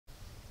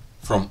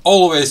From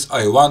always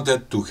I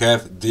wanted to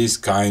have this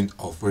kind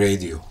of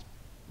radio.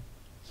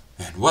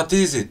 And what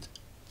is it?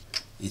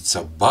 It's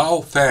a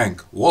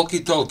Baofeng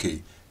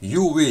walkie-talkie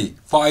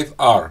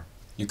UV-5R.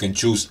 You can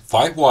choose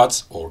 5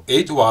 watts or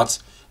 8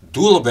 watts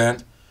dual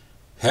band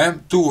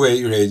ham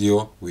two-way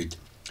radio with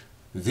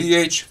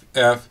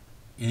VHF,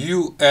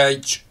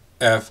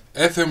 UHF,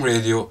 FM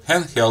radio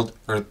handheld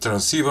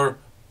transceiver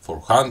for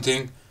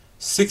hunting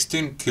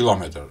 16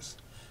 kilometers.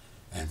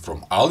 And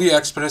from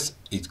Aliexpress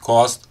it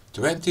cost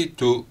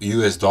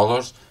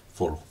 $22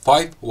 for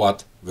 5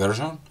 watt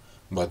version,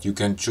 but you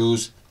can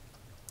choose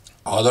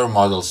other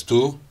models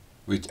too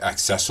with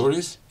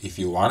accessories if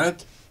you want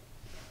it.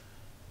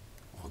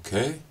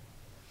 Okay,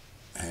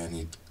 and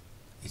it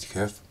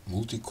have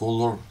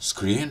multicolor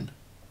screen.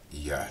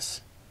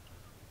 Yes.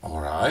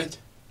 Alright,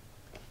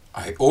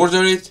 I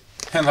ordered it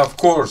and of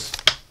course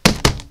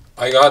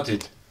I got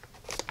it.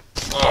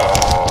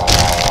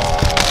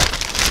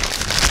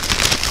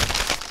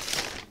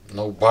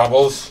 No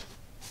bubbles,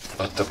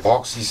 but the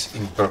box is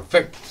in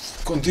perfect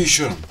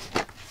condition.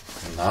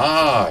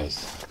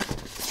 Nice.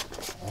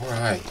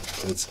 Alright,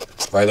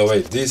 by the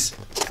way, this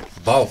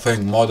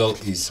Baofeng model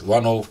is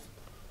one of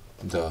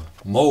the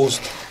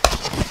most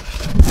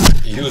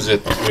used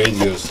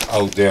radios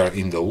out there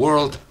in the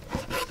world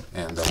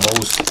and the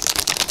most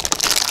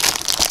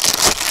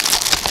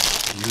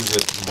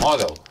used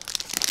model.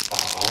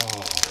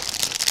 Oh,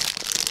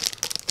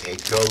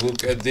 take a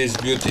look at this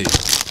beauty.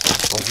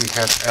 What we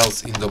have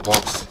else in the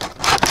box?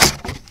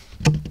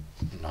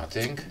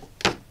 Nothing.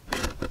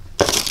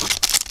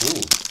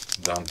 Ooh,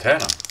 the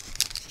antenna.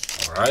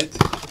 Alright.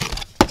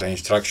 The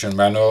instruction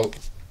manual.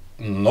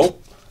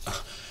 Nope.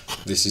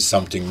 This is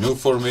something new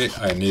for me.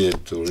 I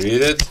needed to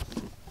read it.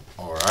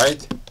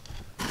 Alright.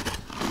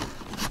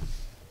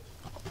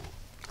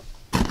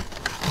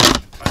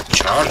 A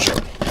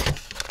charger.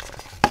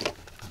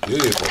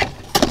 Beautiful.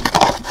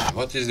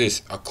 What is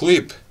this? A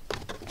clip.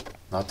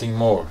 Nothing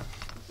more.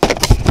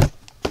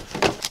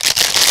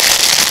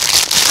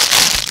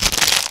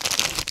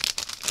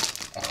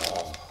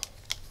 Oh,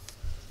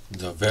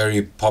 the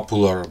very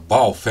popular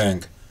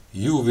Baofeng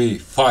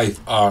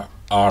UV-5R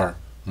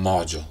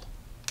module.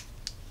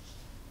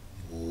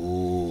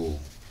 Ooh.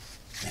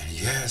 And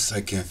yes,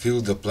 I can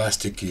feel the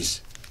plastic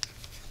it's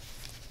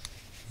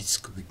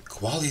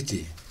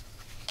quality.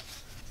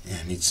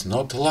 And it's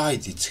not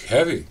light, it's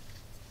heavy.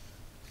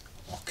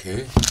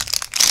 Okay.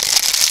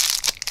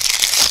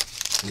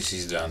 This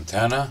is the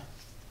antenna.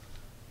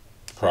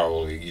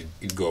 Probably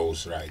it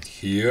goes right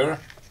here.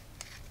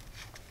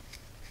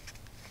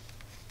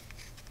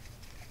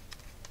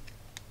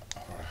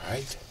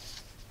 Alright.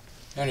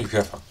 And you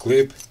have a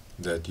clip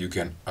that you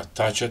can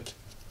attach it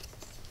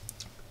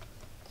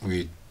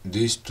with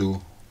these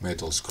two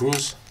metal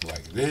screws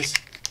like this.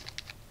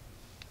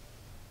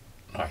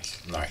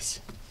 Nice, nice.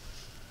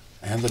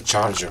 And the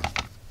charger,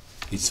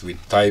 it's with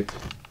type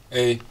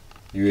A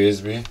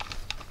USB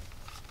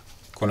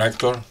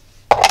connector,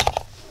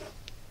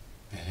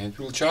 and it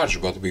will charge,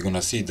 but we're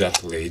gonna see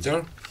that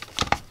later.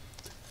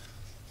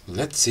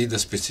 Let's see the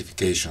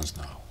specifications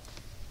now.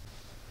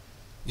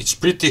 It's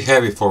pretty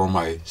heavy for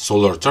my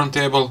solar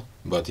turntable,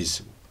 but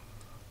it's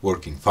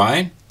working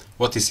fine.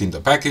 What is in the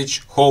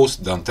package? Hose,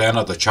 the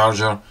antenna, the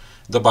charger,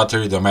 the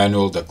battery, the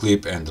manual, the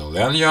clip and the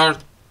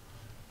lanyard.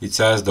 It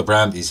says the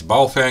brand is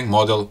Baofeng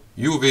model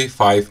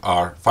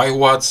UV-5R, 5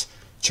 watts,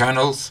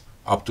 channels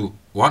up to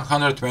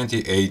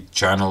 128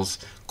 channels,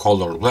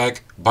 color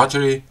black,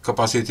 battery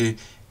capacity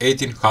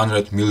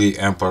 1800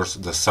 milliamperes.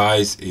 The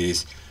size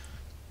is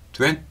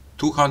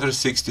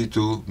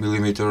 262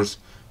 millimeters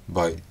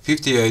by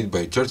 58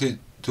 by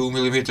 32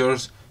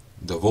 millimeters.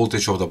 The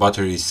voltage of the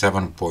battery is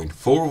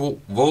 7.4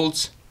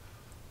 volts.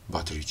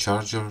 Battery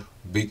charger,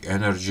 big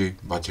energy,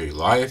 battery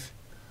life.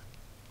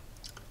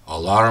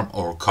 Alarm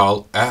or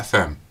call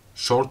FM,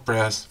 short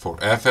press for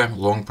FM,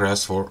 long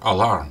press for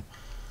alarm.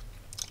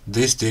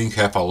 This thing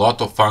have a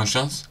lot of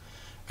functions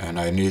and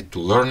I need to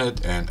learn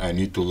it, and I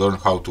need to learn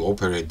how to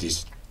operate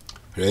this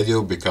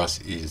radio because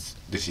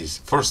this is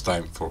first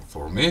time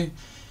for me.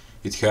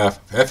 It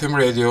have FM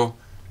radio,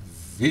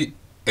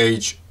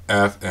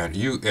 VHF and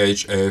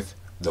UHF,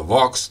 the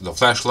Vox, the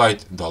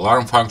flashlight, the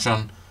alarm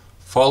function,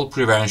 fall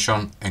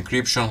prevention,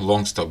 encryption,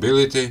 long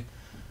stability.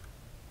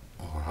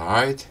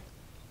 Alright.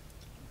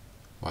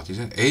 What is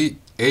it?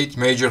 Eight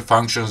major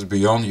functions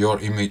beyond your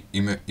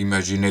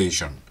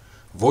imagination.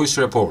 Voice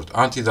report,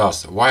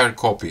 anti-dust, wire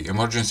copy,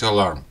 emergency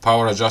alarm,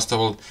 power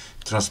adjustable,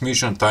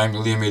 transmission time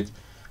limit,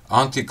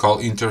 anti-call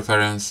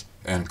interference,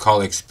 and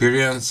call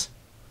experience.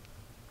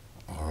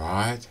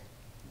 Alright.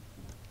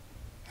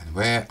 And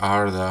where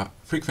are the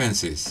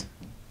frequencies?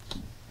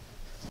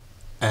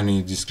 And in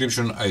the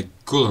description I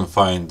couldn't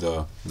find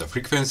the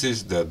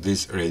frequencies that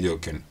this radio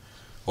can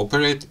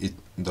operate.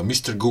 The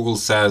Mr. Google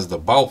says the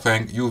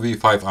Baofeng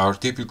UV-5R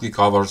typically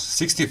covers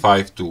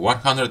 65 to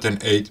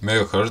 108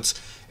 MHz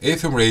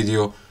FM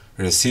radio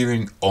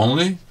receiving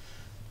only,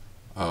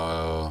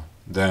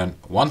 then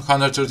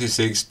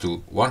 136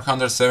 to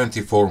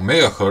 174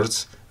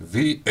 MHz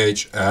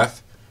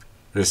VHF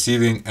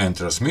receiving and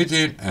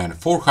transmitting, and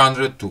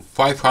 400 to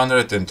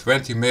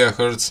 520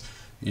 MHz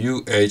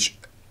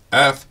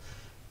UHF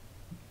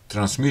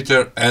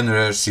transmitter and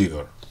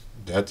receiver.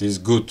 That is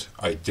good,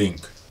 I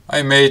think.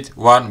 I made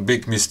one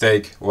big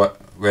mistake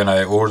when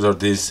I ordered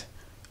this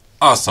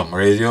awesome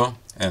radio,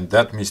 and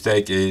that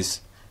mistake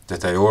is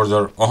that I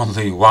ordered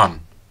only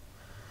one.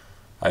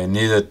 I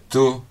needed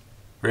two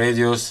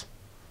radios,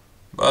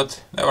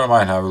 but never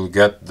mind, I will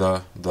get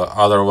the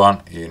other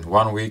one in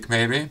 1 week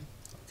maybe.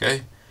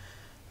 Okay,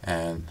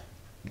 and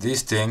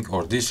this thing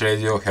or this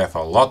radio have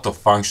a lot of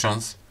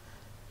functions,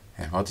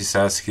 and what it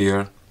says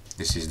here,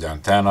 this is the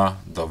antenna,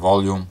 the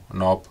volume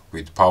knob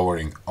with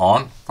powering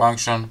on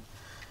function.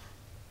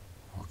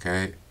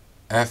 Okay,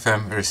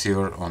 FM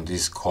receiver on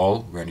this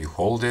call when you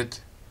hold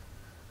it.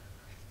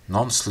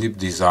 Non-slip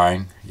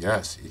design,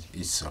 yes,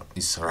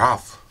 it's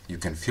rough, you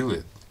can feel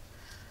it.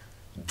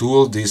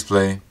 Dual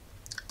display,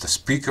 the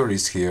speaker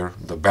is here,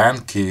 the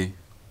band key,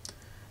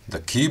 the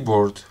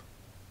keyboard.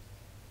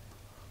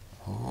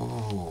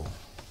 Oh,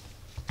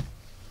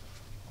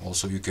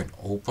 also you can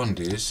open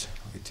this,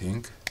 I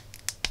think.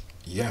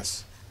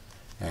 Yes,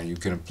 and you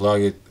can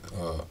plug it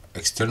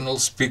external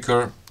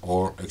speaker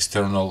or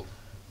external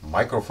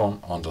microphone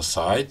on the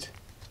side.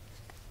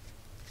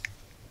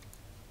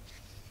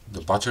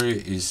 The battery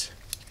is,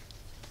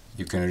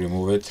 you can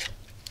remove it.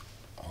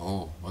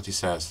 Oh, what it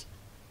says,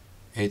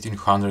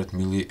 1800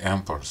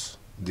 milliamperes,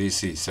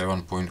 DC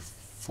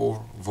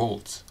 7.4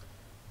 volts,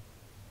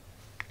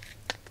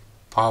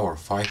 power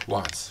 5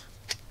 watts.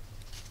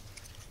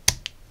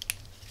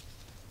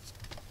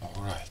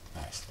 Alright,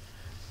 nice.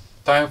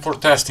 Time for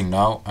testing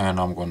now, and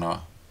I'm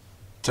gonna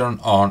turn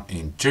on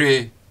in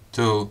 3,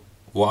 2,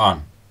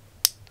 1.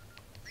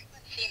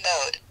 Frequency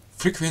mode.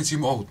 Frequency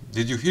mode,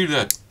 did you hear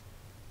that?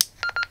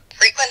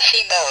 Frequency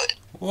mode.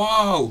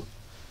 Wow!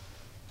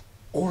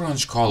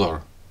 Orange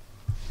color,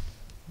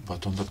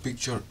 but on the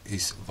picture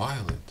is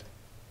violet.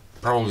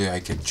 Probably I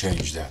can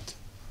change that.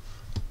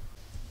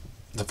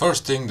 The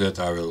first thing that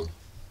I will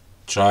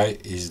try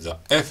is the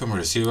FM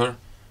receiver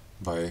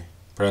by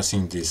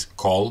pressing this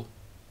call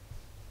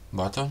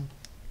button.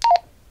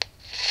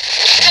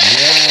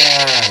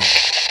 Yeah!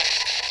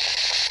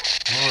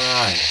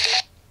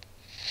 Alright.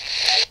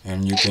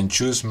 And you can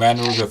choose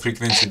manually the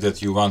frequency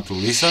that you want to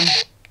listen.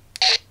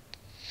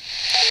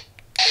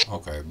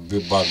 Okay,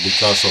 but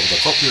because of the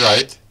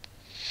copyright,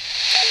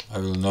 I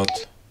will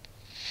not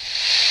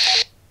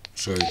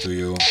show it to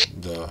you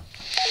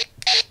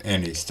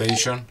any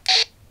station.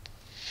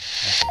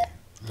 Okay,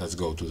 let's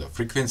go to the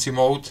frequency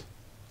mode.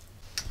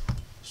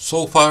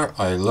 So far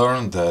I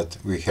learned that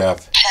we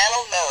have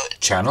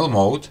channel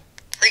mode,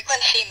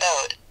 frequency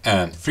mode,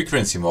 and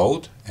frequency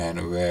mode,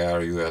 and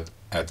where you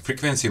at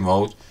frequency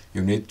mode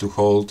you need to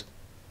hold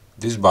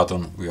this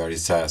button where it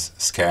says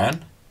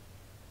scan.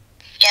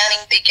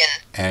 Scanning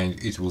begin.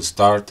 And it will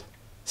start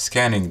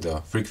scanning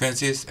the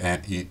frequencies,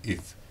 and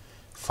if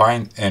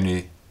find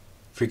any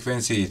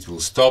frequency it will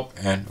stop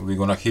and we're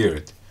gonna hear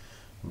it.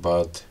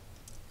 But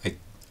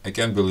I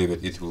can't believe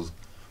it will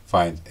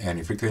find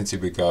any frequency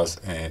because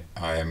I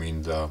am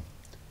in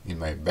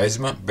my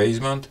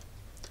basement.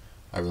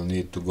 I will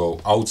need to go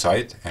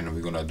outside, and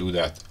we're gonna do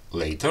that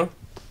later.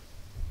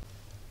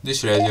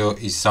 This radio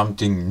is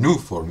something new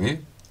for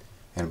me,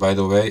 and by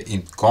the way,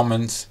 in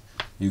comments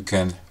you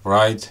can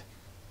write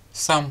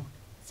some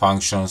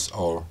functions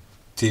or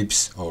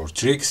tips or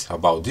tricks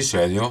about this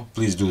radio.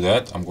 Please do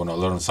that. I'm gonna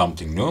learn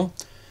something new.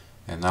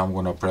 And now I'm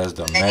gonna press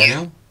the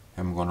menu.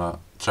 I'm gonna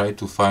try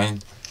to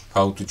find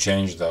how to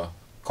change the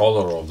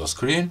color of the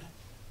screen.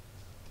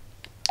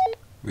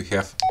 We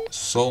have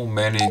so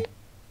many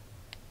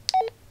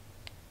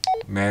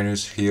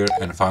menus here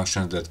and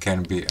functions that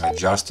can be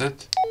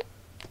adjusted,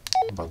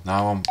 but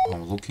now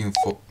I'm looking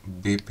for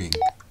beeping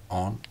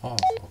on off.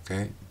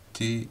 Okay,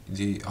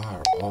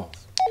 TDR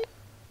off,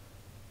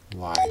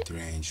 wide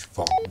range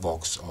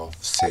Vox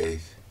off,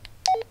 safe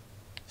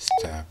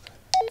step,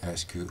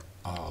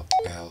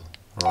 SQL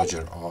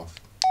Roger off.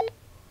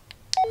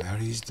 Where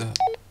is the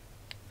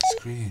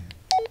screen?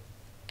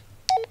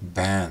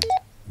 Band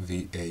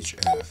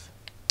VHF.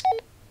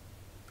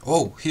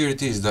 Oh, here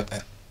it is, the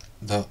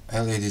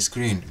LED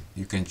screen.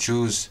 You can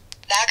choose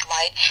black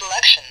white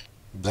selection.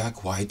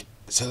 Black white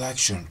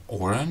selection,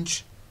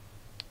 orange,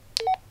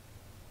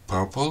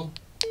 purple,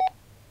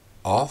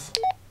 off,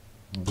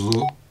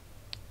 blue.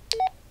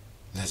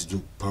 Let's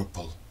do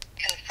purple.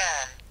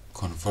 Confirm.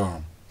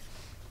 Confirm.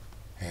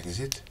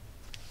 Exit.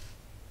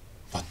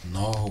 But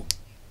no.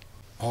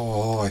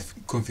 Oh,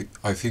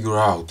 I figure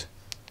out.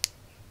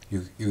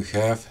 You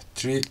have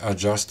 3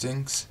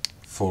 adjustings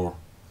for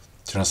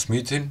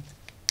transmitting,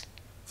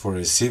 for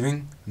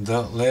receiving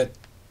the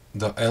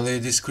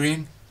LED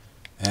screen,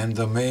 and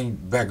the main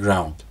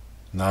background.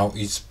 Now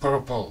it's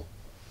purple.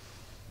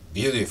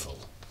 Beautiful.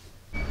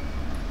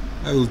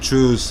 I will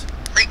choose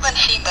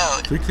frequency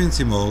mode.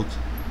 Frequency mode.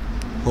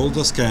 Hold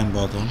the scan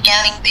button.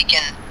 Scanning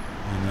begin.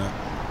 And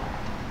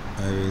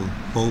I will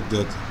hope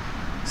that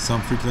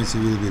some frequency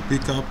will be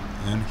picked up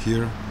and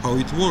hear how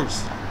it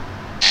works.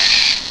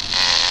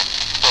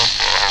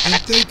 And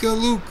take a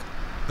look,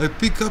 I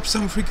pick up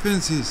some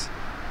frequencies,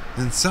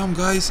 and some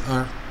guys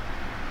are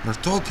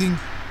talking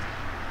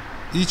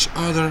each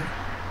other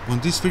on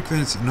this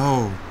frequency.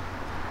 No,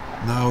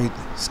 now it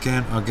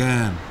scan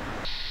again.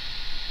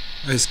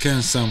 I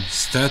scan some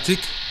static,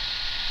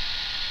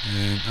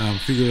 and I'm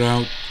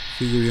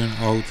figuring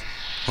out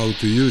how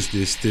to use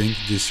this thing,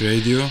 this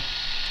radio.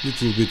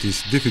 Little bit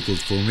is difficult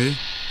for me,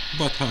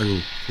 but I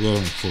will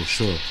learn for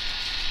sure.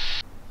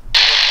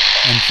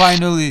 And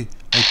finally,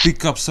 I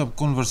pick up some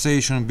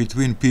conversation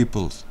between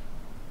people,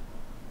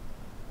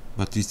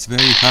 but it's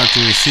very hard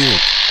to receive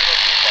it.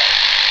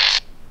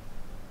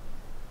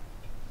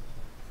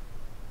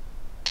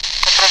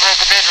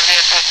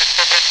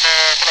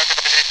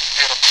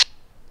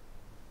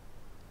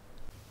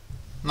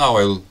 Now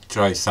I'll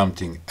try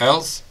something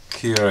else.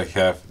 Here I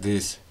have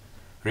this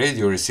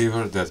radio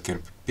receiver that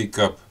can pick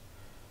up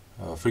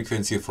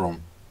frequency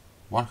from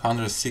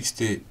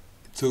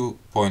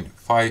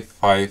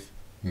 162.55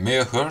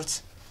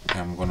 megahertz.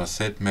 I'm gonna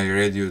set my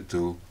radio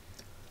to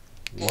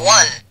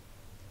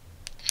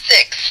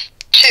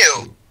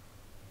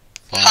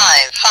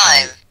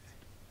 162.55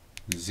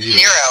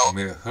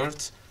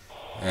 megahertz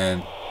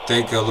and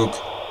take a look.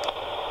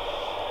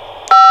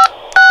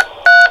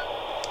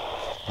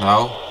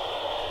 Now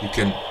you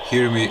can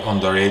hear me on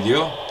the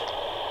radio.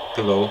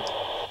 Hello.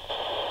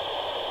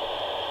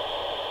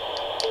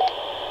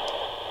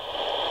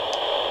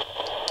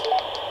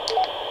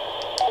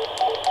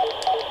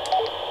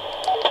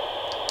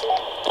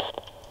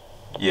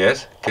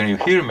 Yes, can you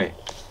hear me?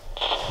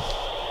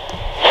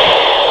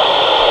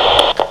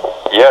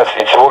 Yes,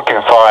 it's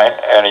working fine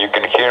and you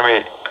can hear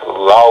me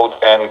loud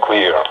and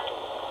clear.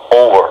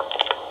 Over.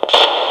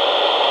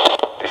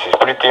 This is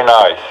pretty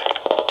nice.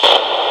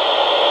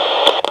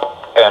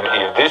 And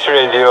if this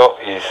radio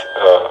is,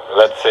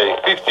 let's say,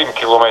 15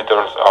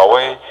 kilometers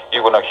away,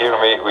 you're gonna hear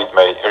me with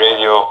my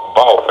radio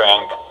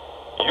Baofeng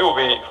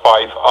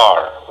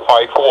UV-5R,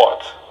 5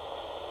 watts,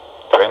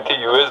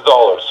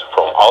 $20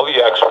 from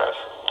Aliexpress.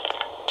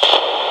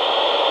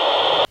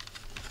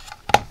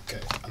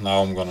 Okay,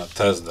 now I'm gonna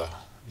test the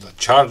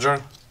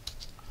charger.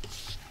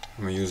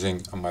 I'm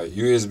using my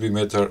USB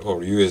meter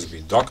or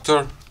USB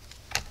doctor.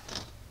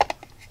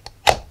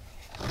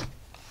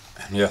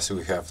 And yes,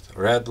 we have the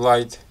red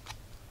light,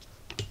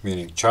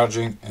 meaning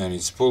charging, and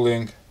it's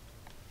pulling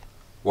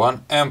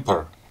 1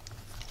 ampere.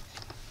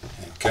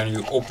 And can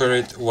you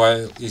operate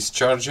while it's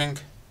charging?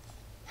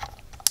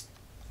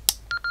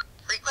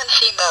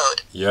 Frequency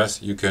mode.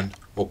 Yes, you can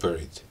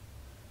operate.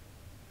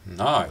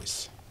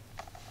 Nice.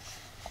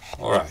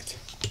 Alright.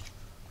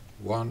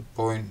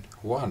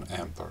 1.1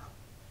 ampere.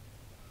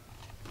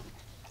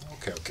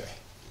 Okay.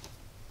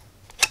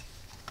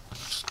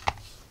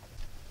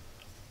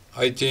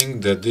 I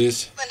think that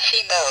this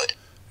Frequency mode.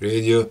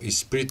 radio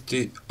is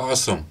pretty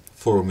awesome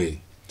for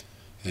me,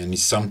 and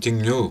it's something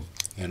new,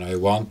 and I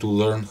want to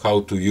learn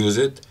how to use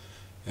it.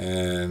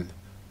 And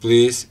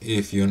please,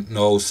 if you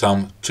know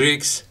some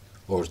tricks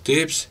or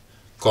tips,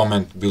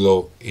 comment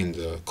below in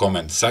the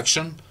comment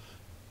section,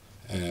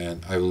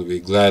 and I will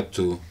be glad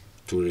to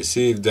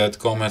receive that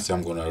comments.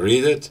 I'm gonna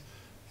read it,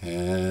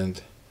 and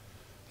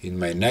in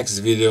my next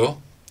video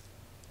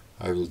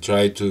I will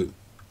try to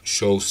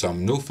show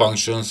some new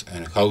functions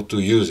and how to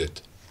use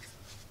it.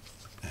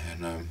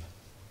 And I'm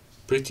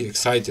pretty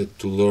excited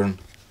to learn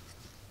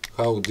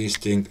how this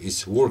thing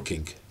is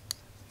working.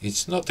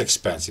 It's not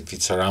expensive,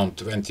 it's around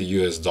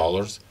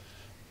 $20,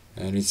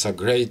 and it's a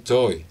great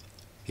toy.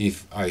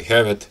 If I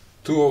have it,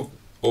 2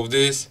 of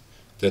these,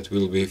 that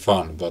will be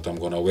fun, but I'm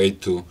gonna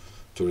wait to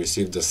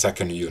receive the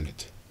second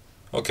unit.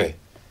 Okay,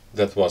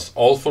 that was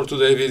all for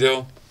today's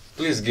video.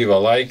 Please give a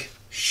like,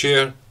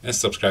 share and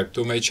subscribe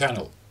to my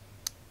channel.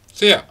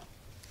 See ya!